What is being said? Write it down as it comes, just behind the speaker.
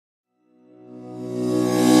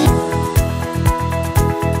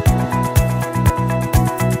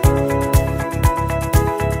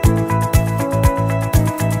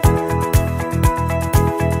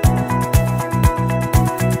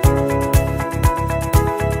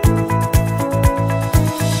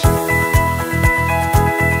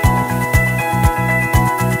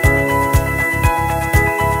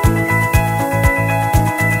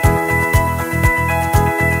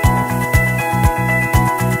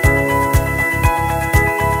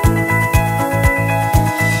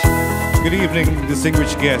evening,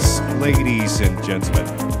 distinguished guests, ladies and gentlemen.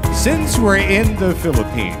 Since we're in the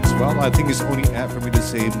Philippines, well, I think it's only apt for me to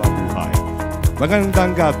say mabuhay.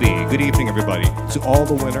 Magandang gabi. Good evening, everybody. To all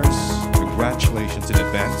the winners, congratulations in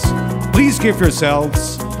advance. Please give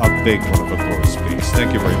yourselves a big round of applause, please.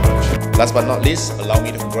 Thank you very much. Last but not least, allow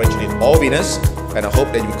me to congratulate all winners, and I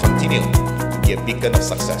hope that you continue to be a beacon of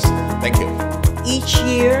success. Thank you. Each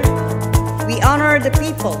year, we honor the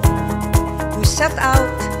people who set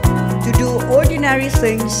out to do ordinary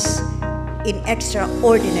things in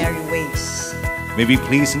extraordinary ways. May we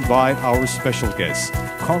please invite our special guest,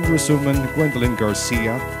 Congresswoman Gwendolyn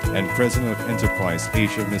Garcia and President of Enterprise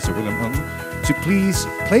Asia, Mr. William Ng, to please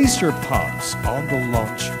place your palms on the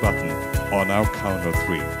launch button on our count of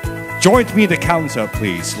 3. Join me in the counter,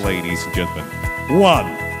 please, ladies and gentlemen.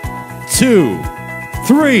 1, 2,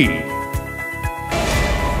 3.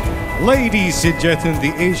 Ladies and gentlemen,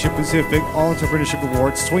 the Asia Pacific Entrepreneurship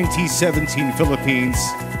Awards 2017 Philippines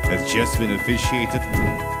has just been officiated.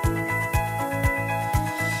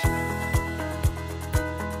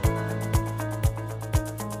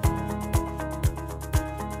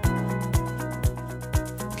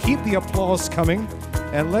 Keep the applause coming,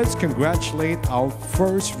 and let's congratulate our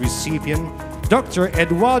first recipient, Dr.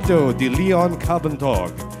 Eduardo de Leon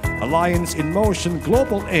Cabantog, Alliance in Motion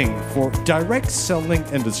Global Inc. for direct selling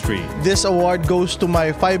industry. This award goes to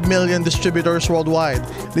my 5 million distributors worldwide.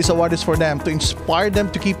 This award is for them, to inspire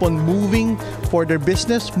them to keep on moving for their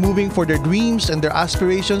business, moving for their dreams and their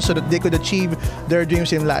aspirations so that they could achieve their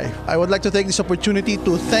dreams in life. I would like to take this opportunity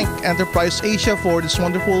to thank Enterprise Asia for this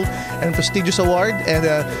wonderful and prestigious award, and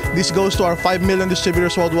this goes to our 5 million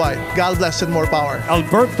distributors worldwide. God bless and more power.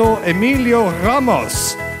 Alberto Emilio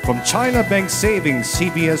Ramos from China Bank Savings,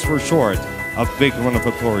 CBS for short. A big round of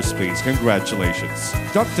applause, please. Congratulations.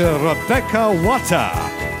 Dr. Rebecca Wata,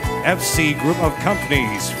 FC Group of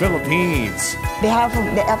Companies, Philippines. On behalf of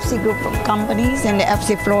the FC Group of Companies and the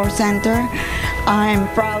FC Floor Center,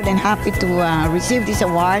 I'm proud and happy to receive this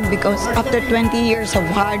award because after 20 years of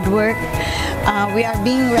hard work, we are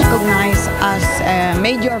being recognized as a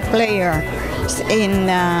major player in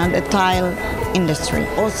the tile industry.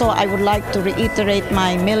 Also, I would like to reiterate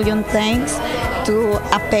my million thanks to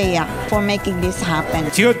APEA for making this happen.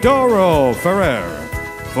 Teodoro Ferrer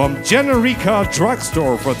from Generica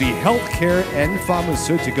Drugstore for the healthcare and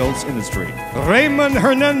pharmaceuticals industry. Raymond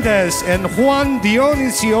Hernandez and Juan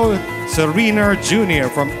Dionisio Serena Jr.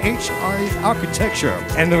 from HR Architecture.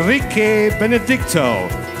 Enrique Benedicto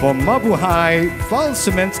from Mabuhay Val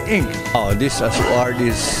Cement Inc. This award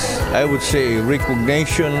is, I would say,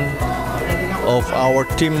 recognition of our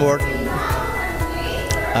teamwork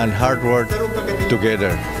and hard work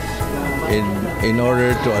together in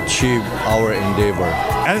order to achieve our endeavor.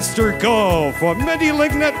 Esther Go for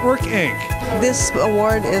MediLink Network Inc. This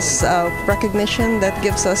award is a recognition that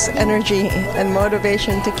gives us energy and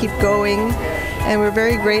motivation to keep going, and we're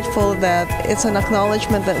very grateful that it's an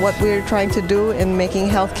acknowledgement that what we're trying to do in making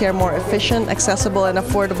healthcare more efficient, accessible, and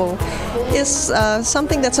affordable is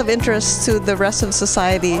something that's of interest to the rest of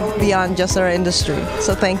society beyond just our industry.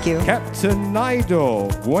 So thank you. Captain Naido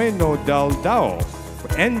Bueno Daldao,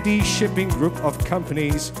 ND Shipping Group of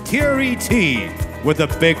Companies, Thierry T, with a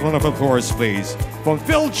big round of applause, please. From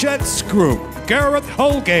Philjets Group, Gareth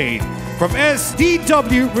Holgate, from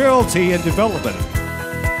SDW Realty and Development.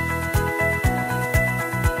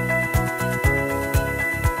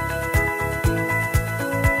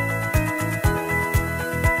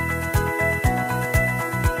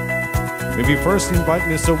 May we first invite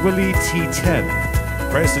Mr. Willie T10,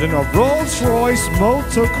 President of Rolls-Royce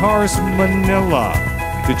Motor Cars Manila,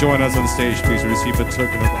 to join us on stage. Please receive a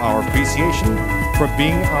token of our appreciation for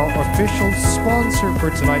being our official sponsor for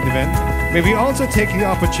tonight's event. May we also take the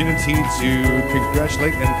opportunity to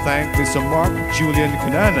congratulate and thank Mr. Mark Julian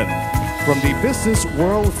Cunanan from the Business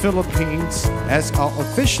World Philippines as our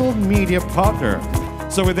official media partner.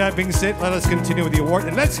 So with that being said, let us continue with the award,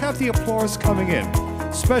 and let's have the applause coming in,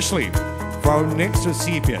 especially for our next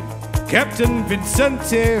recipient, Captain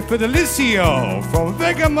Vicente Fedelicio from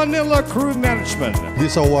Vega Manila Crew Management.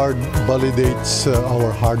 This award validates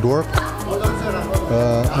our hard work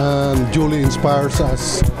and duly inspires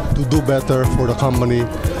us to do better for the company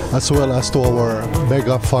as well as to our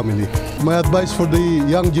Vega family. My advice for the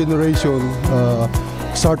young generation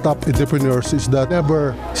startup entrepreneurs is that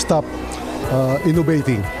never stop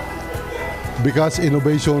innovating, because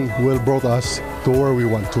innovation will bring us to where we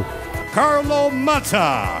want to. Carlo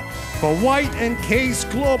Mata for White and Case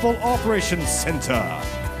Global Operations Center.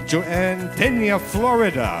 Joanne Pena,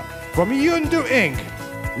 Florida from Yundu Inc.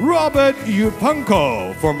 Robert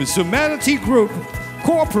Yupanco from Humanity Group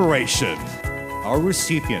Corporation. Our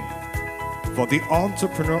recipient, for the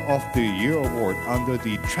Entrepreneur of the Year Award under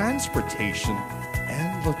the Transportation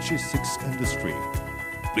and Logistics industry.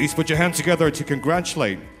 Please put your hands together to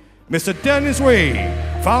congratulate Mr. Dennis Wei,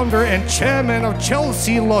 founder and chairman of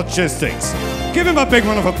Chelsea Logistics. Give him a big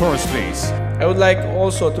round of applause, please. I would like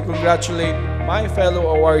also to congratulate my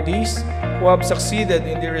fellow awardees who have succeeded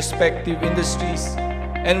in their respective industries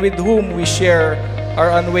and with whom we share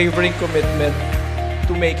our unwavering commitment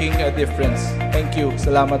to making a difference. Thank you.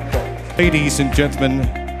 Salamat po. Ladies and gentlemen,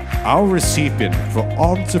 our recipient for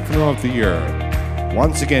Entrepreneur of the Year,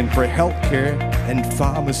 once again for healthcare and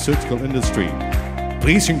pharmaceutical industry.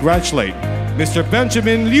 Please congratulate Mr.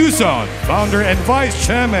 Benjamin Liuzon, founder and vice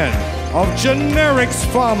chairman of Generics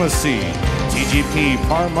Pharmacy, TGP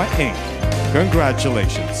Pharma Inc.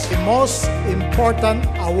 Congratulations. The most important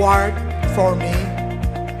award for me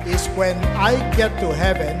is when I get to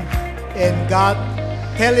heaven and God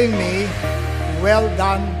telling me, "Well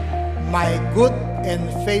done, my good and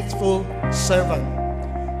faithful servant."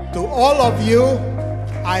 To all of you,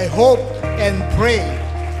 I hope and pray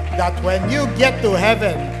that when you get to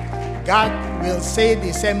heaven, God will say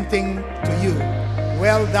the same thing to you.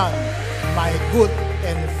 "Well done, my good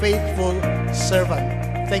and faithful servant."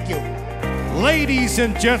 Thank you. Ladies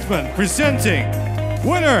and gentlemen, presenting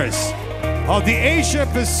winners of the Asia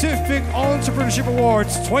Pacific Entrepreneurship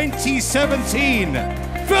Awards 2017,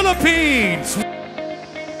 Philippines.